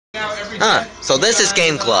So this is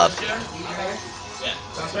Game Club.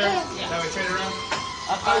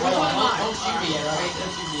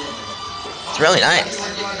 It's really nice.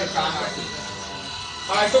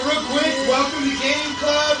 Alright, so real quick, welcome to Game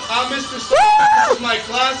Club. I'm Mr. This is my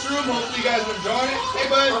classroom. Hopefully you guys are enjoying it. Hey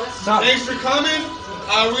bud, thanks for coming.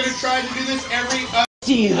 We're going to try to do this every...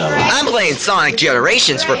 I'm playing Sonic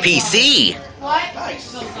Generations for PC. What? No,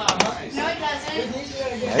 it doesn't.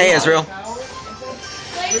 Hey, Israel.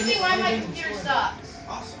 Explain to me why my computer sucks.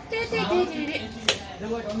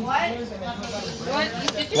 What?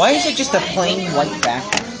 Why is it just a plain white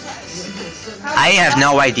background? I have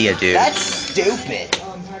no idea, dude. That's stupid.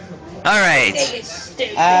 Alright.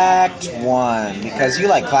 Act 1, because you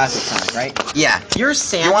like classic Sonic, right? Yeah. You're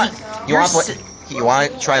Sammy. You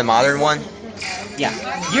want to try the modern one? Yeah.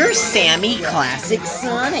 You're Sammy, classic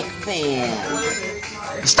Sonic fan.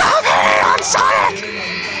 Stop hating on Sonic!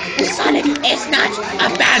 Sonic is not a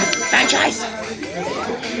bad franchise.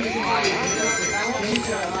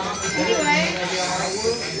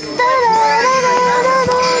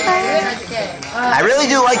 I really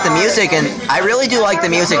do like the music, and I really do like the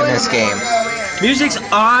music in this game. Music's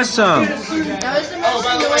awesome. 10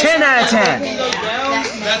 out of 10.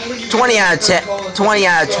 20 out of 10. 20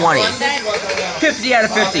 out of 20. 50 out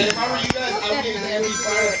of 50.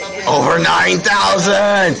 Over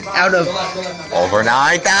 9,000. Out of Over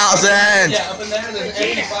 9,000. 10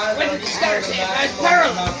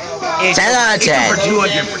 out of 10.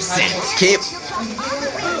 200%. Keep.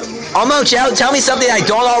 Almost, tell me something I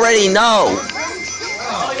don't already know.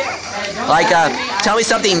 Like, tell me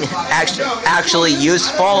something actually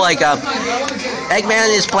useful. Like, Eggman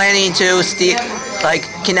is planning to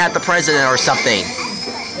kidnap the president or something.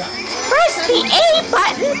 Press the A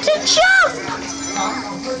button to jump!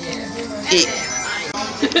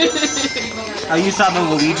 Oh, you saw the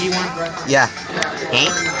Luigi one? Yeah.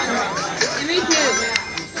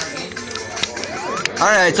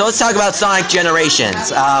 Alright, so let's talk about Sonic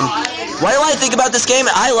Generations. What do I think about this game?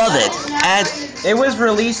 I love it. And it was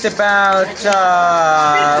released about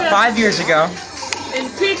 5 years ago. And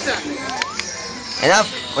pizza. enough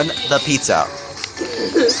with the pizza.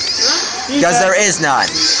 Because there is none.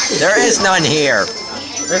 There is none here.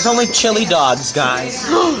 There's only chili dogs, guys.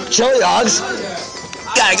 Chili dogs?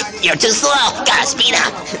 You're too slow. Gotta speed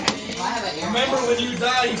up. Remember, when you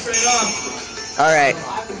die, you trade off. Alright.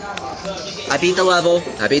 I beat the level.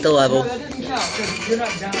 Hey,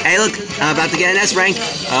 look. I'm about to get an S rank.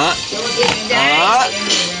 I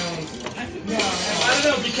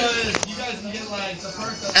don't know, because you guys can get like the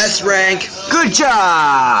first... S rank. Good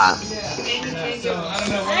job. So,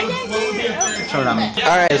 I don't know, what would be a fair...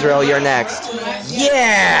 Alright, Israel, you're next.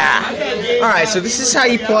 Yeah! Alright, so this is how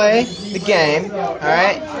you play the game.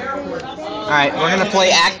 Alright? Alright, we're gonna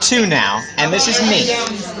play Act 2 now, and this is me.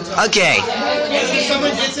 Okay. If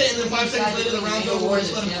someone gets it and then 5 seconds later the round's over,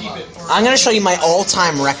 just let them keep it. I'm gonna show you my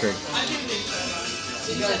all-time record.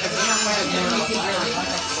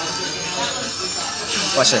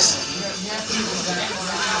 Watch this.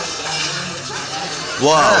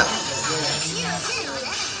 Whoa.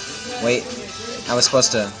 Wait, I was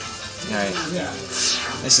supposed to... Alright.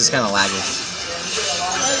 This is kinda laggy.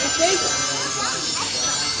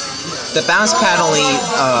 The bounce pad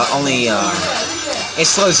it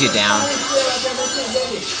slows you down.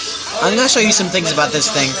 I'm gonna show you some things about this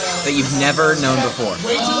thing that you've never known before.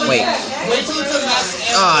 Wait.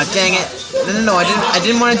 Oh, dang it. No, I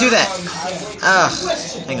didn't want to do that. Ugh.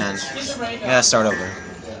 Hang on. I gotta start over.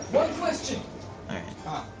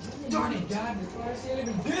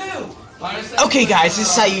 Okay, guys, this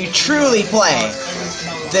is how you truly play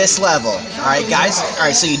this level. Alright, guys?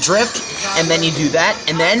 Alright, so you drift, and then you do that,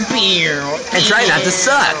 and then... And try not to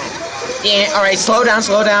suck. Yeah, alright, slow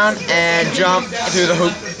down, and jump through the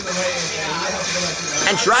hoop.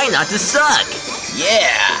 And try not to suck.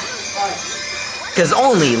 Yeah! Because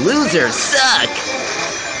only losers suck.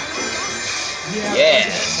 Yeah!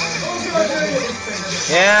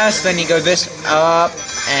 Yes, then you go this up,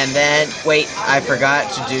 and then... Wait, I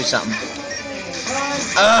forgot to do something.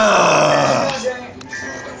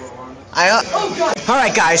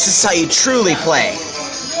 Alright, guys, this is how you truly play.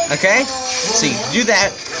 Okay? So you do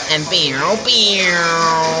that, and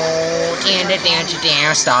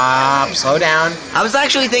stop, slow down. I was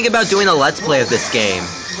actually thinking about doing a let's play of this game.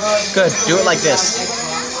 Good, do it like this.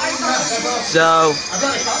 So...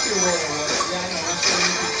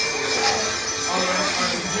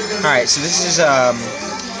 Alright, so this is,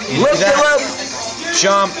 you do Loop that, the loop!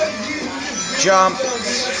 jump, jump,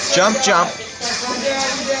 jump, jump.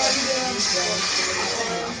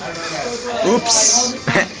 Oops.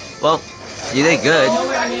 Well, you did good.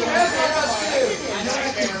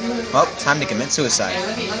 Well, time to commit suicide.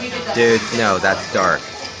 Dude, no, that's dark.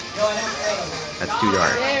 That's too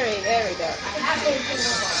dark. Very, very dark.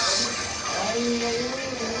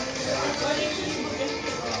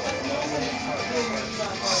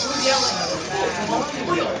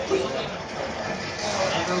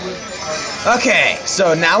 Okay,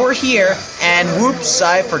 so now we're here, and whoops,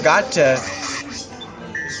 I forgot to...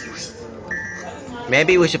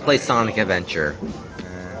 Maybe we should play Sonic Adventure.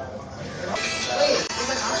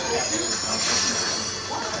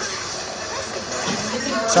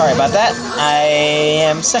 Sorry about that. I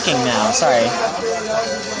am sucking now, sorry.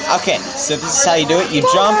 Okay, so this is how you do it. You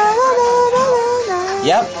jump.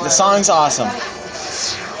 Yep, the song's awesome.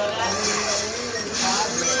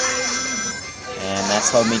 And that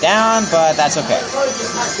slowed me down, but that's okay.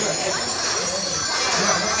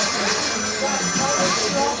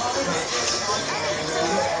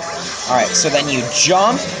 Alright, so then you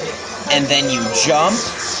jump, and then you jump.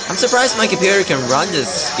 I'm surprised my computer can run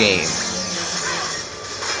this game.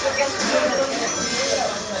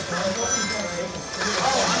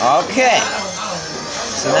 Okay.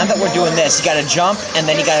 So now that we're doing this, you gotta jump, and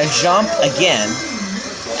then you gotta jump again.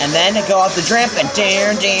 And then go off the ramp, and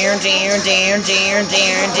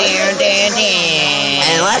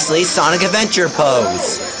And lastly, Sonic Adventure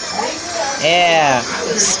pose. Yeah.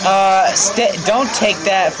 Don't take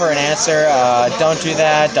that for an answer. Don't do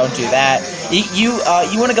that. Don't do that. You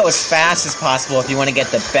want to go as fast as possible if you want to get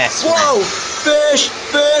the best. Whoa! Fish!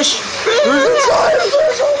 Fish!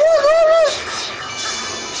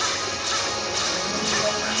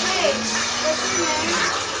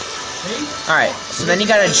 Alright, so then you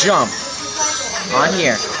gotta jump on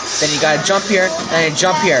here. Then you gotta jump here, and then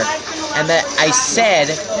jump here. And then I said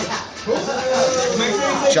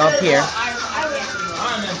jump here.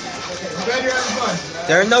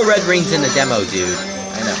 There are no red rings in the demo, dude.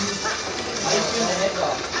 I know.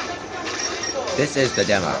 This is the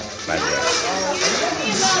demo, by the way.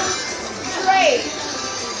 Great.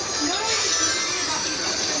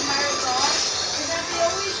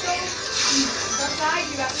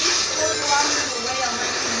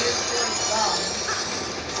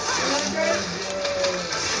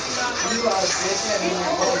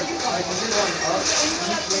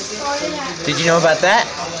 Did you know about that?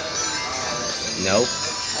 Nope.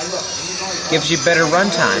 Gives you better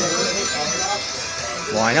runtime.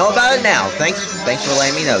 Well, I know about it now. Thanks for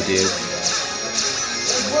letting me know, dude.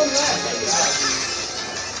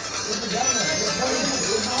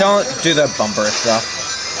 Don't do the bumper stuff.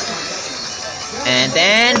 And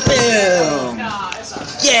then boom!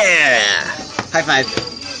 Yeah! High five.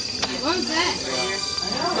 What was that?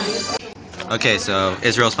 Okay, so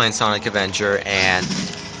Israel's playing Sonic Adventure, and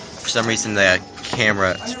for some reason the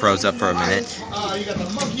camera froze up for a minute.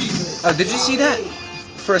 Oh, did you see that?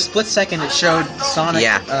 For a split second, it showed Sonic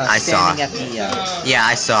I saw. standing at the... Yeah,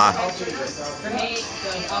 I saw.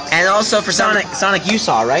 And also for Sonic, you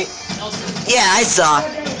saw, right? Yeah, I saw.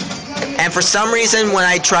 And for some reason, when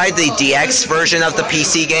I tried the DX version of the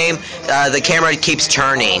PC game, the camera keeps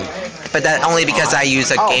turning. But that only because I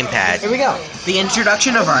use a gamepad. Here we go. The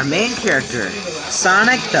introduction of our main character,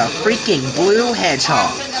 Sonic the freaking Blue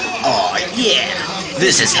Hedgehog. Oh yeah,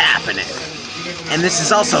 this is happening. And this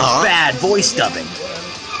is also bad voice dubbing.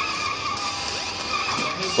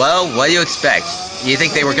 Well, what do you expect? You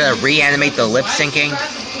think they were gonna reanimate the lip syncing?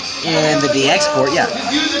 In the DX port, yeah.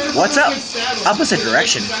 What's up? Opposite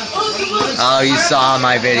direction. Oh, you saw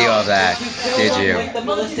my video of that, did you?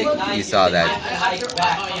 You saw that.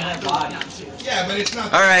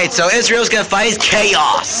 Alright, so Israel's gonna fight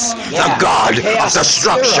Chaos, the god of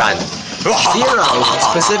destruction. Zero,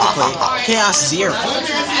 specifically. Chaos Zero.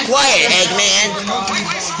 Quiet, Eggman.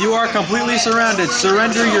 You are completely surrounded.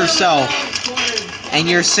 Surrender yourself. And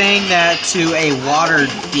you're saying that to a water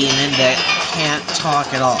demon that can't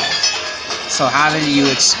talk at all. So how do you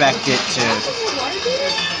expect it to...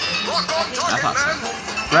 I thought so.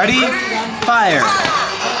 Ready? Fire.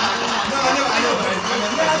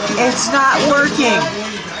 It's not working.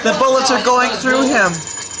 The bullets are going through him.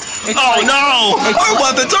 Our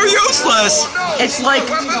weapons are useless! It's like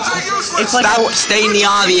Stop stating the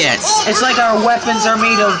obvious. It's like our weapons are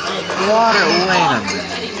made of water. Wait a minute.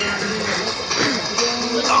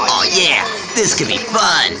 Oh yeah, this could be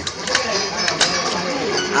fun.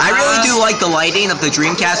 I really do like the lighting of the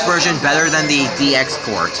Dreamcast version better than the DX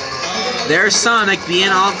port. There's Sonic being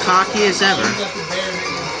all cocky as ever.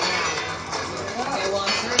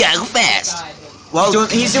 Go fast. Well,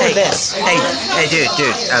 He's doing this. Hey, dude,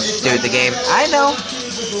 the game. I know.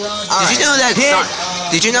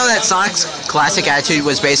 Did you know that Sonic's classic attitude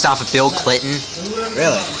was based off of Bill Clinton?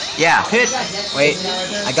 Really? Yeah. Hit. Wait,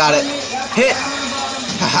 I got it. Hit.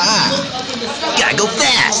 Haha. Gotta go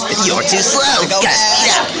fast. You're too slow. Gotta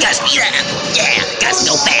speed up. Gotta speed up. Yeah, gotta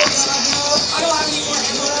go fast.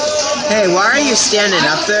 Hey, why are you standing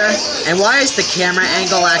up there? And why is the camera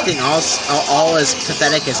angle acting all as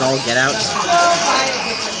pathetic as all get out?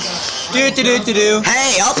 Do.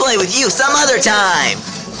 Hey, I'll play with you some other time.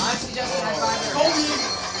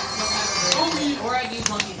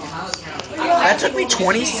 That took me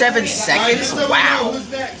 27 seconds? Wow.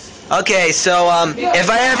 Okay, so if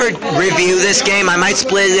I ever review this game, I might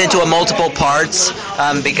split it into multiple parts.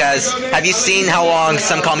 Because have you seen how long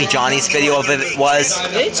Some Call Me Johnny's video of it was?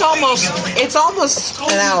 It's almost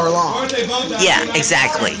an hour long. Yeah,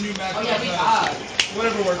 exactly.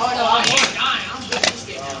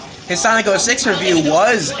 His Sonic 06 review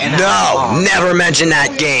was an hour long. Never mention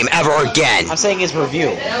that game ever again. I'm saying his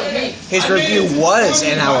review. His review was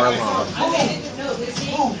an hour long.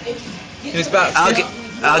 It was about...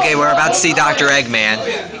 Okay, we're about to see Dr. Eggman.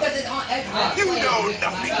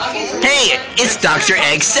 Hey, it's Dr.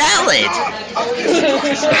 Egg Salad!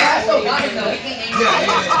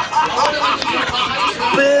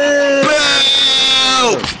 Boo!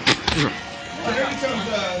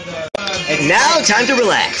 And now, time to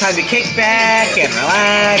relax. Time to kick back and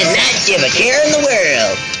relax. And not give a care in the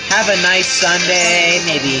world. Have a nice Sunday,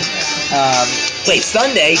 maybe, Wait,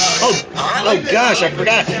 Sunday? Oh gosh, I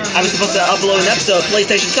forgot. I was supposed to upload an episode of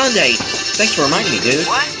PlayStation Sunday. Thanks for reminding me, dude.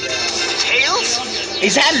 What? Tails?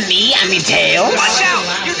 Is that me? I mean, Tails? Watch out!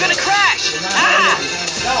 You're gonna crash! Ah!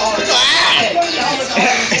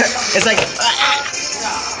 It's like...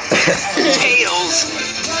 Tails!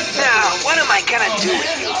 Now, what am I gonna do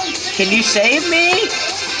with you? can you save me?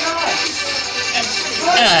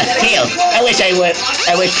 Tails, I wish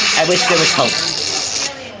there was hope.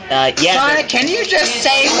 Yeah. Sonic, can you just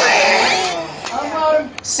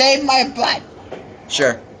save my butt?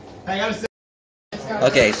 Sure.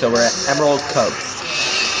 Okay, so we're at Emerald Coast.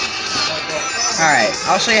 Alright,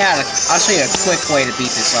 I'll show you a quick way to beat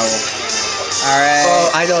this level. Alright. Oh,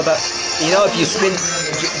 I know about... You know, if you spin,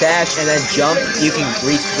 dash, and then jump, you can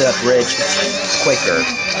reach the bridge quicker.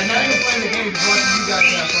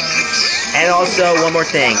 And also, one more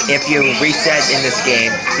thing. If you reset in this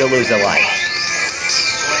game, you'll lose a life.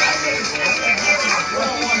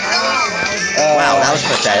 Wow, that was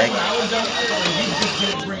pathetic.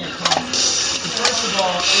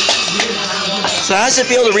 So how does it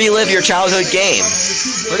feel to relive your childhood game?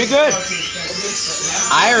 Pretty good.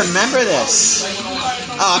 I remember this.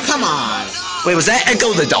 Oh, come on. Wait, was that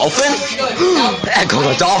Echo the Dolphin? Echo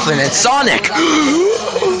the Dolphin and Sonic!